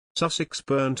Sussex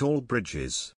burnt all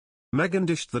bridges. Meghan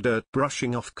dished the dirt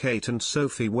brushing off Kate and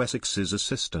Sophie Wessex's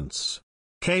assistants.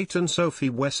 Kate and Sophie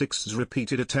Wessex's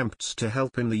repeated attempts to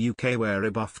help in the UK were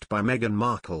rebuffed by Meghan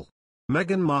Markle.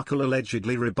 Meghan Markle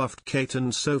allegedly rebuffed Kate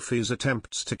and Sophie's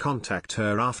attempts to contact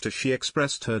her after she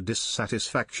expressed her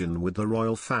dissatisfaction with the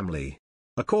royal family.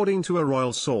 According to a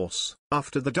royal source,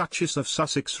 after the Duchess of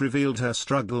Sussex revealed her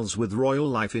struggles with royal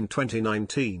life in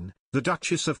 2019, the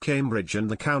Duchess of Cambridge and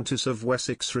the Countess of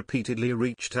Wessex repeatedly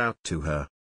reached out to her.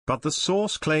 But the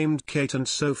source claimed Kate and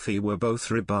Sophie were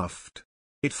both rebuffed.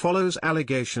 It follows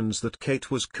allegations that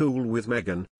Kate was cool with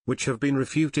Meghan, which have been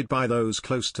refuted by those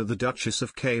close to the Duchess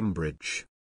of Cambridge.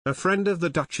 A friend of the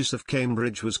Duchess of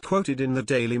Cambridge was quoted in the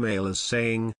Daily Mail as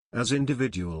saying, "As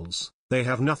individuals, they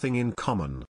have nothing in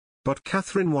common." But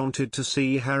Catherine wanted to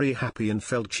see Harry happy and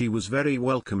felt she was very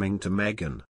welcoming to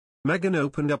Meghan. Meghan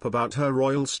opened up about her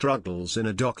royal struggles in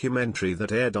a documentary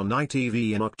that aired on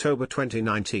ITV in October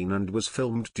 2019 and was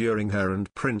filmed during her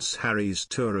and Prince Harry's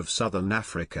tour of southern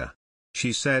Africa.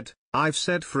 She said, "I've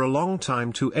said for a long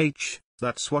time to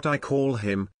that's what I call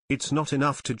him, it's not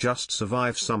enough to just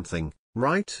survive something,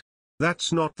 right?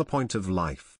 That's not the point of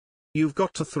life. You've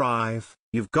got to thrive,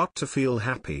 you've got to feel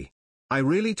happy. I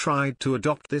really tried to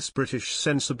adopt this British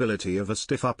sensibility of a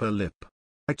stiff upper lip.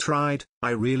 I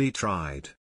really tried.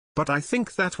 But I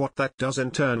think that what that does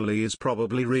internally is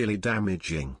probably really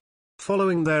damaging."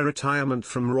 Following their retirement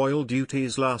from royal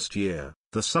duties last year,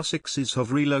 the Sussexes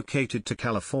have relocated to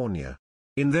California.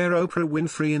 In their Oprah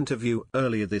Winfrey interview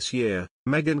earlier this year,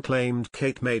 Meghan claimed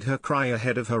Kate made her cry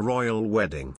ahead of her royal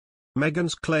wedding.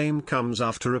 Meghan's claim comes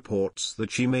after reports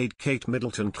that she made Kate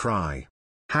Middleton cry.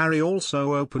 Harry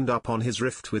also opened up on his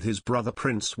rift with his brother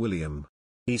Prince William.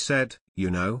 He said,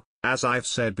 "You know, as I've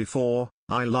said before,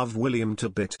 I love William to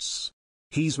bits.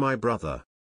 He's my brother.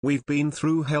 We've been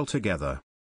through hell together.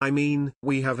 I mean,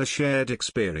 we have a shared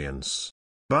experience.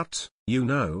 But, you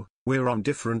know, we're on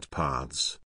different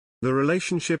paths. The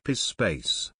relationship is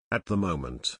space, at the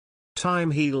moment.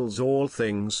 Time heals all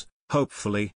things,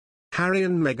 hopefully." Harry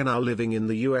and Meghan are living in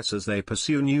the US as they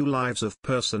pursue new lives of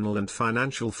personal and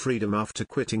financial freedom after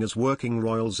quitting as working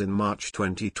royals in March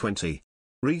 2020.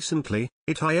 Recently,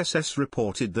 ISS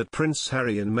reported that Prince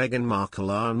Harry and Meghan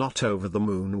Markle are not over the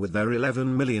moon with their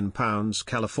 £11 million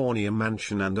California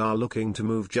mansion and are looking to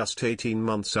move just 18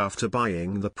 months after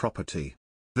buying the property.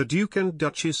 The Duke and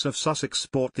Duchess of Sussex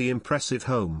bought the impressive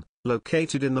home,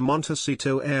 located in the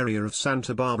Montecito area of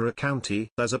Santa Barbara County,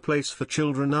 as a place for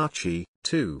children Archie,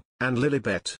 2, and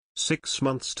Lilibet, 6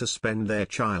 months to spend their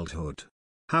childhood.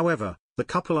 However, the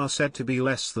couple are said to be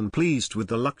less than pleased with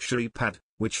the luxury pad,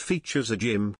 which features a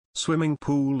gym, swimming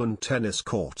pool and tennis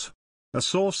court. A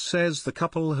source says the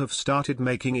couple have started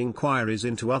making inquiries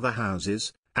into other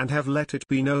houses, and have let it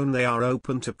be known they are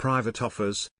open to private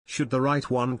offers, should the right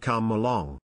one come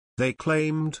along. They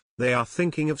claimed they are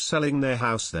thinking of selling their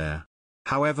house there.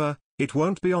 However, it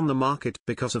won't be on the market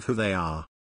because of who they are.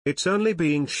 It's only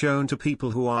being shown to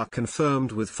people who are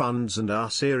confirmed with funds and are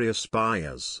serious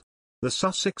buyers. The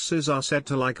Sussexes are said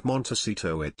to like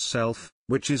Montecito itself,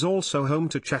 which is also home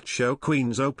to chat show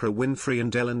queens Oprah Winfrey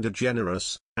and Ellen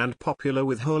DeGeneres, and popular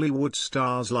with Hollywood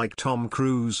stars like Tom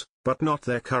Cruise, but not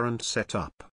their current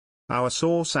setup. Our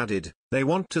source added, they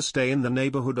want to stay in the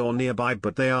neighborhood or nearby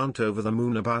but they aren't over the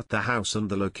moon about the house and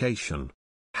the location.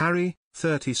 Harry,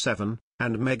 37,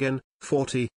 and Meghan,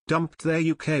 40, dumped their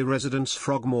UK residence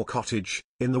Frogmore Cottage,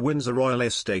 in the Windsor Royal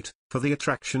Estate, for the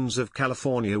attractions of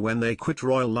California when they quit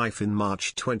royal life in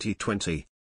March 2020.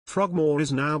 Frogmore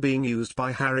is now being used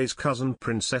by Harry's cousin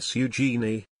Princess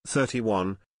Eugenie,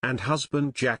 31, and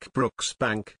husband Jack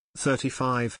Brooksbank,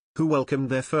 35, who welcomed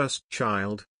their first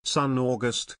child, son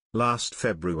August, last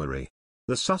February.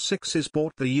 The Sussexes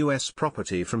bought the US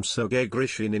property from Sergei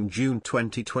Grishin in June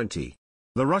 2020.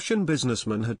 The Russian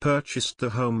businessman had purchased the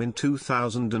home in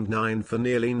 2009 for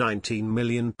nearly £19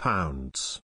 million.